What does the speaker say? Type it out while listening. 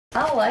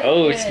I like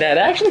oh, it. snap. That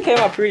actually came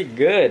out pretty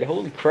good.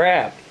 Holy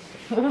crap.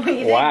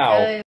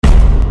 Wow.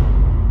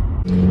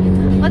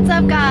 What's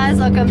up, guys?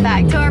 Welcome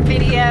back to our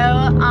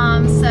video.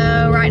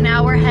 So right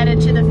now we're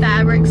headed to the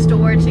fabric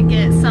store to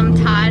get some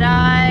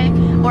tie-dye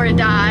or a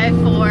dye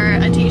for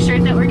a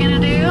t-shirt that we're gonna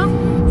do.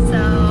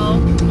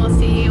 So we'll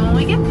see you when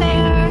we get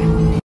there.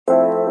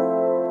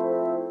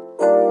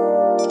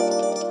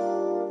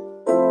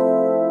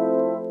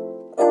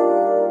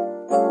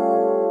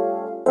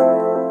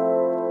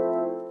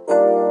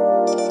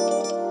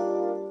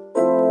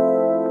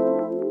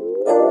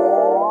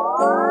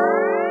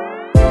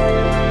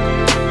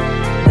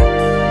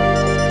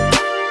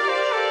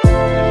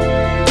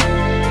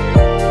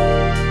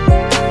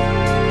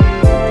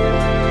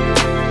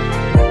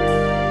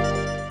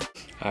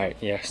 Alright,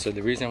 yeah, so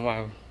the reason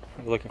why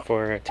we're looking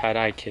for a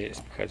tie-dye kit is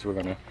because we're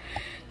gonna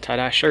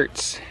tie-dye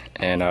shirts.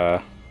 And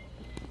I'm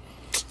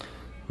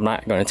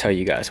not gonna tell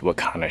you guys what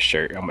kind of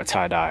shirt I'm gonna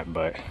tie-dye,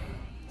 but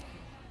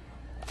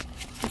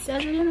It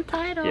says it in the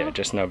title. yeah,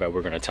 just know that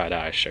we're gonna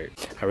tie-dye a shirt.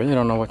 I really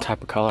don't know what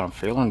type of color I'm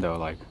feeling though.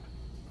 Like,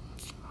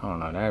 I don't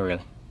know,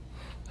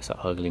 that's an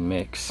ugly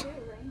mix.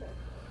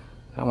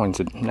 That's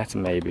a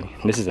maybe.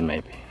 This is a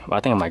maybe. But I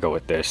think I might go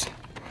with this.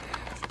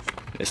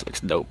 This looks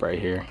dope right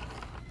here.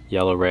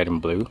 Yellow, red, and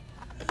blue.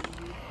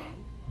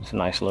 It's a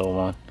nice little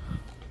one.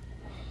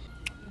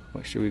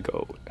 What should we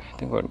go with? I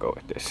think we're gonna go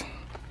with this.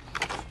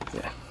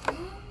 Yeah.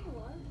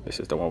 This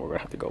is the one we're gonna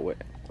have to go with.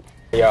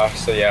 Yeah,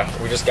 so yeah,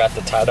 we just got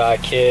the tie-dye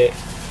kit.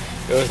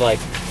 It was like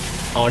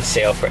on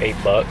sale for $8.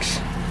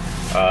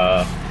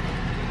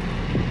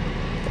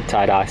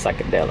 Tie-dye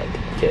psychedelic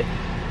kit.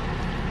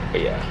 But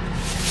yeah.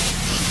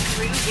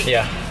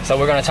 Yeah, so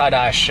we're gonna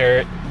tie-dye a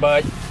shirt,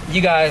 but you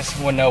guys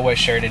will know what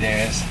shirt it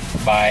is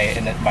by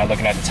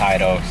looking at the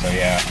title. So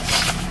yeah,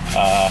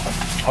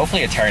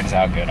 hopefully it turns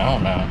out good. I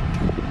don't know.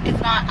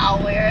 If not,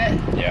 I'll wear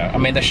it. Yeah, I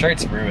mean the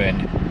shirt's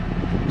ruined,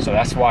 so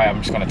that's why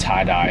I'm just gonna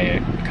tie-dye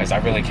it, because I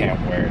really can't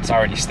wear it. It's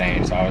already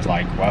stained, so I was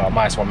like, well, I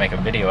might as well make a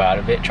video out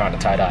of it trying to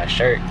tie-dye a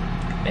shirt.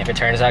 And if it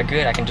turns out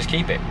good, I can just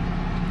keep it.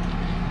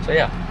 So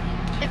yeah.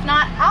 If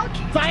not, I'll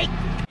keep it.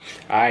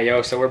 Alright,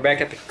 yo, so we're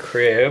back at the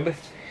crib,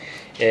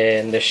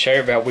 and the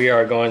shirt that we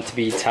are going to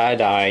be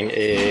tie-dyeing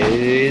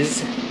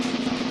is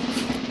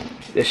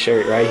this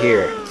shirt right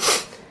here.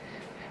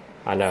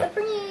 I know.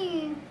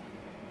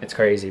 It's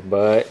crazy,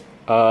 but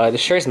the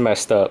shirt's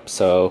messed up,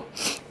 so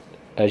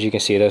as you can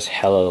see, there's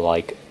hella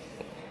like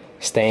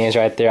stains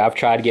right there. I've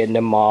tried getting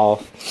them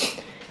off.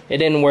 It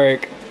didn't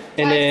work.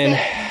 And then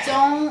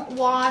don't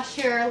wash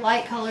your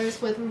light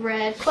colors with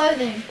red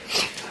clothing.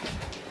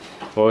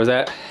 what was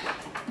that?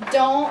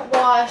 Don't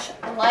wash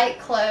light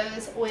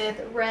clothes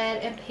with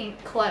red and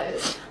pink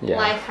clothes. Yeah.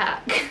 Life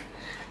hack.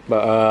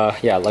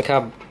 But yeah, look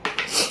how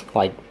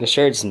like the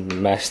shirt's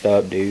messed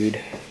up, dude.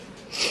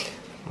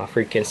 My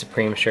freaking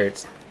Supreme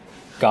shirt's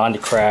gone to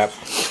crap,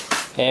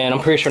 and I'm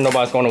pretty sure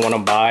nobody's going to want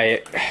to buy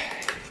it.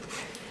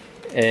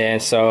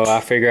 And so I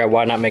figured,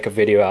 why not make a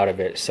video out of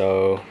it?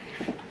 So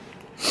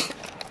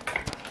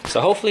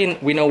hopefully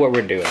we know what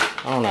we're doing.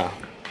 I don't know.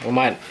 We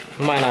might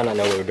not know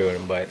what we're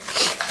doing, but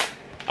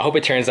I hope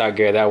it turns out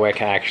good. That way I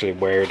can actually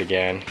wear it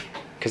again,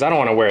 because I don't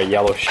want to wear a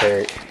yellow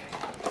shirt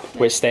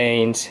with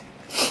stains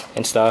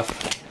and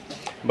stuff.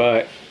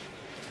 But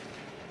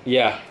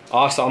yeah,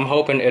 also I'm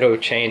hoping it'll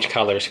change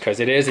colors, because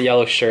it is a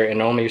yellow shirt and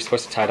normally you're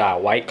supposed to tie-dye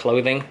white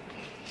clothing.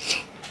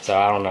 So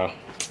I don't know.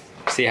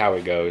 See how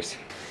it goes.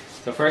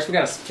 So first we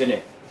gotta spin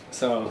it.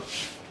 So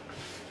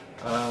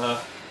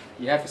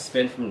you have to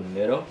spin from the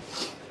middle.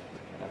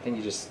 I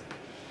think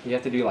you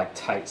have to do like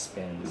tight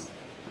spins.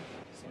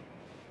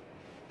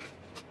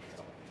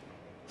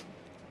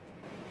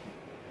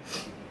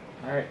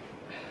 Alright,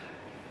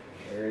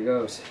 there it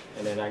goes.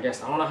 And then I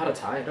guess, I don't know how to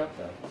tie it up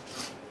though.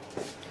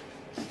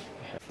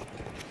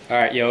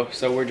 Alright, yo,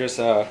 so we're just,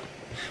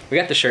 we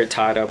got the shirt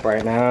tied up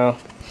right now.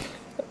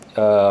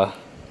 I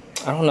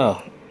don't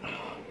know.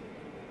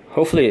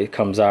 Hopefully it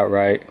comes out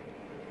right.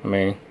 I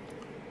mean,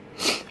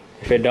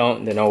 if it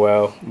don't, then oh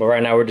well. But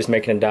right now we're just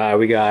making a dye.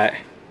 We got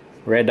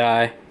red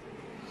dye,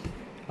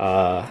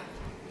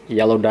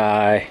 yellow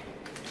dye,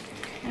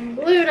 And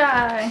blue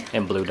dye.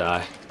 and blue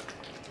dye.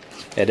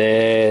 And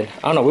then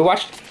I don't know, we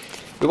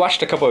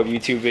watched a couple of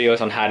YouTube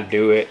videos on how to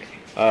do it.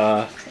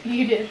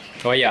 You did.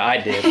 Well, yeah, I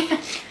did.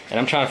 And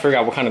I'm trying to figure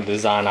out what kind of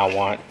design I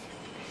want,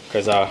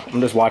 because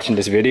I'm just watching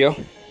this video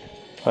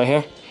right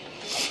here,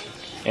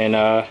 and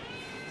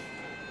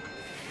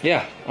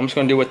yeah, I'm just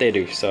gonna do what they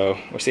do. So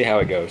we'll see how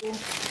it goes.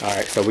 All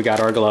right, so we got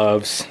our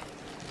gloves.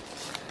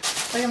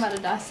 Like I'm about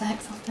to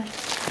dissect something.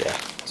 Yeah.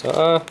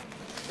 So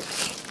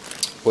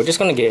we're just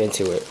gonna get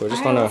into it. We're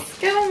just gonna. Let's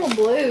go with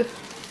blue.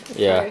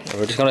 Yeah,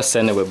 we're just gonna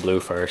send it with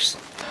blue first.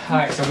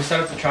 Alright, so we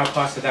set up the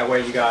tripod so that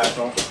way you guys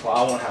don't, well,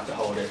 I won't have to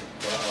hold it.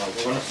 But,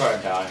 we're gonna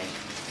start dyeing.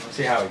 We'll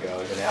see how it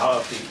goes, and then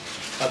I'll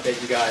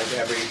update you guys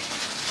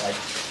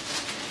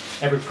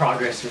every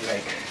progress we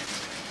make.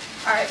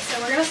 Alright,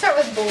 so we're gonna start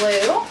with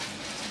blue.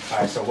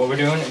 Alright, so what we're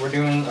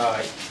doing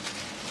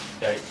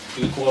the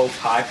equal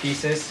pie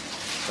pieces.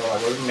 So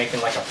like we're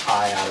making like a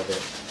pie out of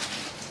it.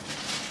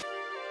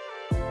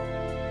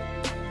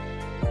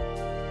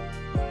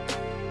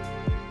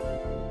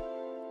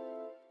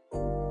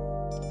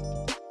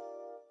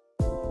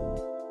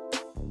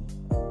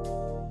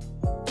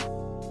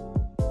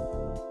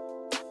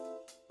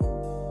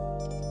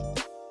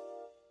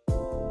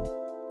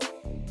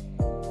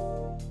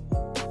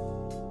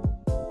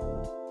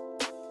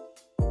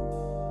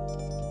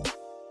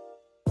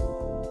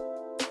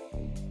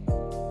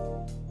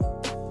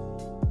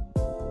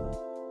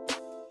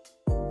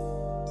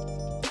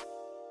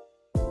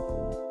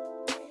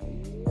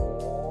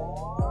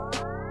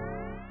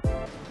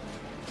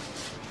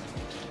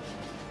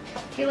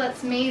 He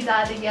lets me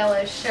dye the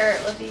yellow shirt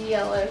with the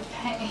yellow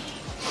paint.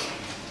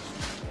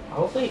 I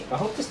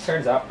hope this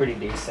turns out pretty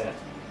decent.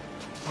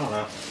 I don't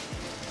know.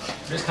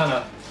 Just kind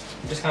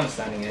of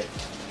sanding it.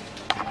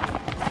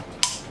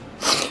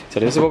 So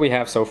this is what we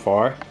have so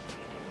far.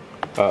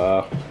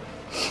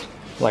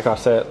 Like I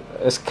said,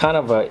 it's kind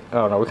of a, I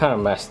don't know, we kind of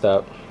messed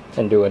up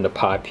in doing the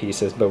pie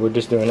pieces, but we're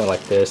just doing it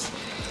like this.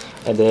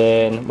 And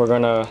then we're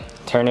gonna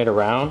turn it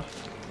around.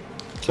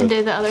 So, and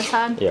do the other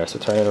side? Yeah, so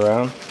turn it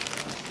around.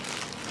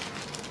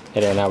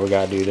 And then now we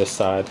gotta do this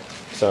side.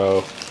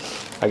 So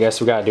I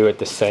guess we gotta do it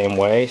the same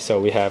way. So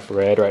we have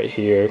red right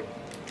here,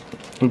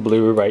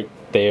 blue right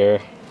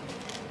there.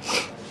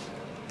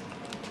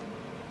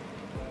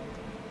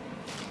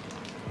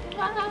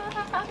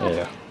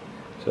 Yeah.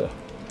 So,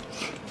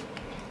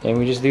 and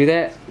we just do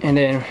that, and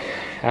then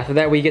after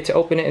that we get to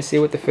open it and see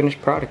what the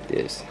finished product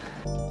is.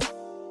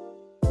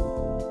 We're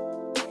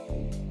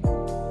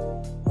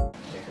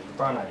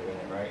probably not doing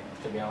it right,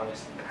 to be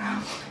honest.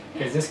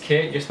 Because this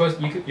kit,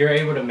 you're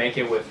able to make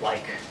it with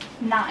like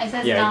 9. It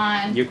says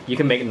 9. You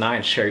can make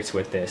 9 shirts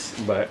with this,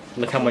 but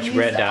look how much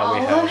red dye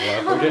we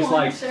have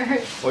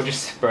left. We're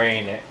just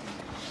spraying it.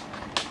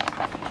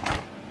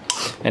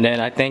 And then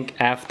I think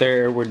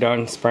after we're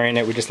done spraying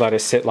it, we just let it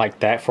sit like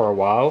that for a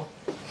while.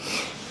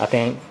 I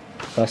think,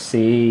 let's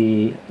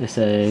see, it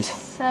says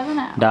 7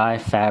 hours. Dye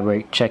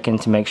fabric, check in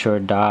to make sure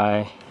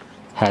dye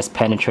has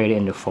penetrated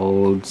into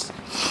folds.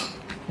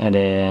 And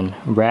then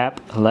wrap,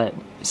 let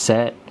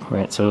set,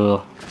 right?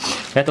 So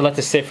we have to let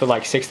this sit for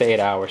like 6 to 8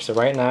 hours. So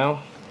right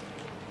now,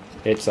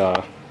 it's so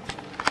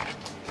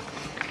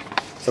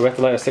we have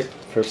to let it sit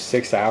for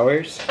 6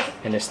 hours,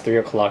 and it's 3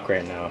 o'clock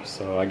right now.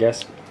 So I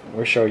guess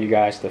we'll show you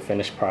guys the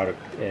finished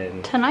product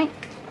in tonight.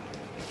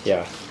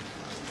 Yeah,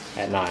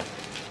 at 9.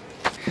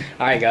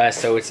 All right, guys.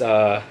 So it's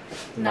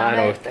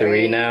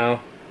 9:03 now.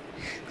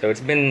 So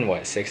it's been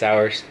what, 6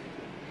 hours?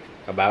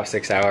 About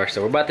 6 hours.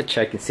 So we're about to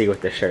check and see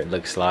what the shirt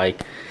looks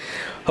like.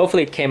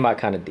 Hopefully it came out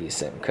kind of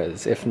decent,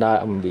 because if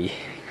not, I'm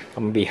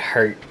gonna be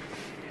hurt.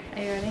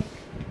 Are you ready?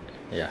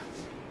 Yeah.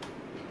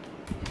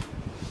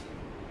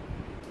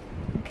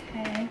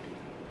 Okay.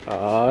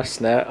 Oh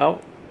snap!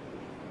 Oh.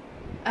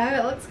 Oh,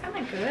 it looks kind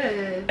of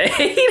good.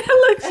 Hey,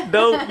 that looks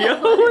dope,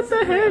 yo. What the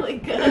heck? Really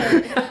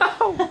good.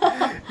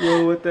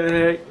 Yo, what the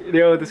heck?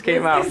 Yo, this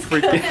came out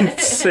freaking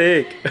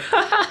sick.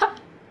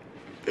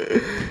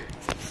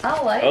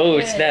 I like it. Oh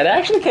snap! That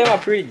actually came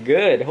out pretty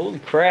good. Holy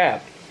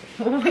crap!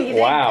 We did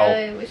Wow.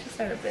 good. We should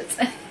start a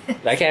business.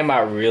 That came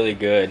out really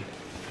good.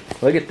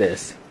 Look at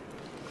this.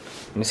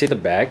 Let me see the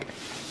back.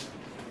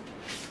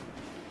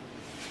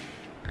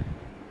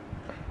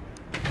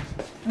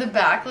 The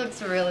back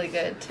looks really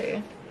good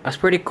too. That's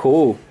pretty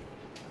cool.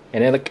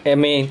 And it look, I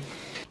mean,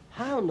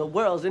 how in the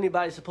world is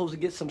anybody supposed to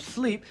get some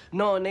sleep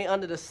knowing they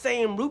under the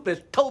same roof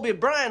as Toby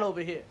Bryant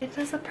over here? It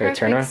does a Here,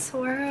 turn around. perfect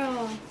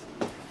swirl.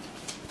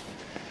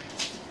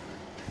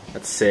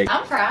 That's sick.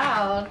 I'm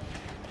proud.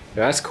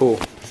 That's cool.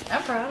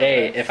 I'm proud.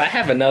 Hey, of it. if I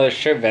have another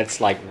shirt that's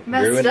like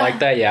Messed ruined up. like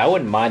that, yeah, I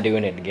wouldn't mind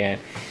doing it again.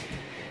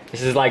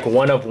 This is like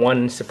one of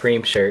one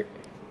Supreme shirt.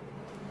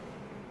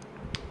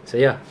 So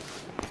yeah.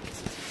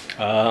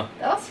 That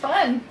was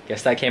fun.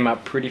 Guess that came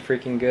out pretty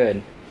freaking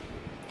good.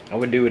 I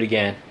would do it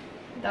again.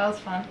 That was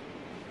fun.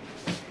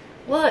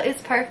 Well,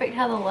 it's perfect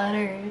how the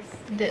letters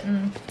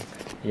didn't.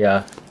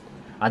 Yeah.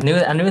 I knew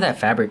that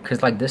fabric,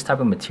 because like this type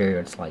of material,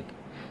 it's like,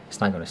 it's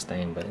not gonna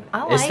stain, but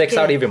I it like sticks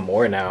out it. even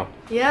more now.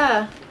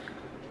 Yeah.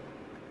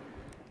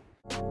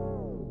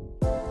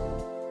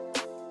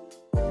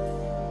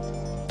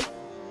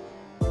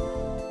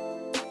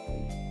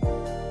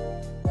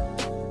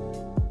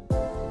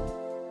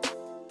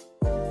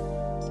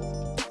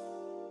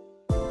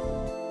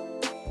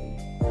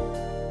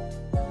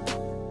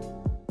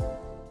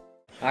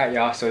 Alright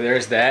y'all, so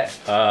there's that.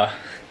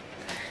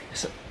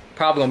 It's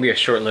probably gonna be a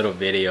short little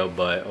video,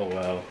 but oh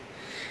well.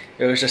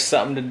 It was just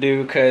something to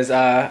do, because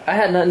I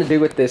had nothing to do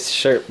with this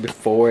shirt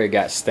before it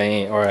got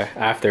stained, or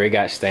after it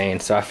got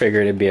stained, so I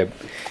figured it'd be a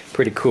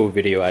pretty cool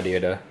video idea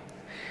to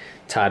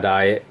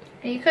tie-dye it.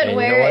 You couldn't And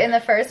wear it in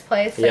the first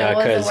place, so Yeah, it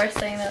was 'cause- the worst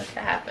thing that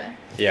could happen.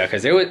 Yeah,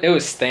 because it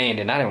was stained,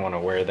 and I didn't want to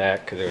wear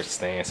that because it was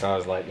stained, so I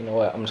was like, you know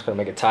what, I'm just gonna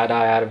make a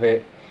tie-dye out of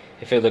it.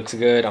 If it looks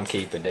good, I'm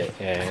keeping it.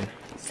 And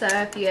So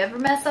if you ever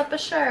mess up a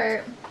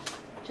shirt,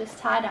 just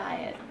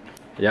tie-dye it.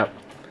 yep.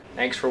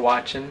 Thanks for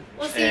watching.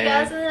 We'll see you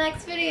guys in the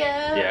next video.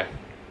 Yeah,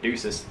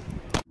 deuces.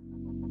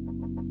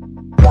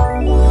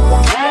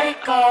 Let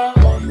it go,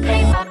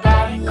 make my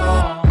body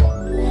go.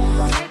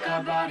 Take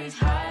our bodies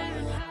higher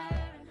and higher.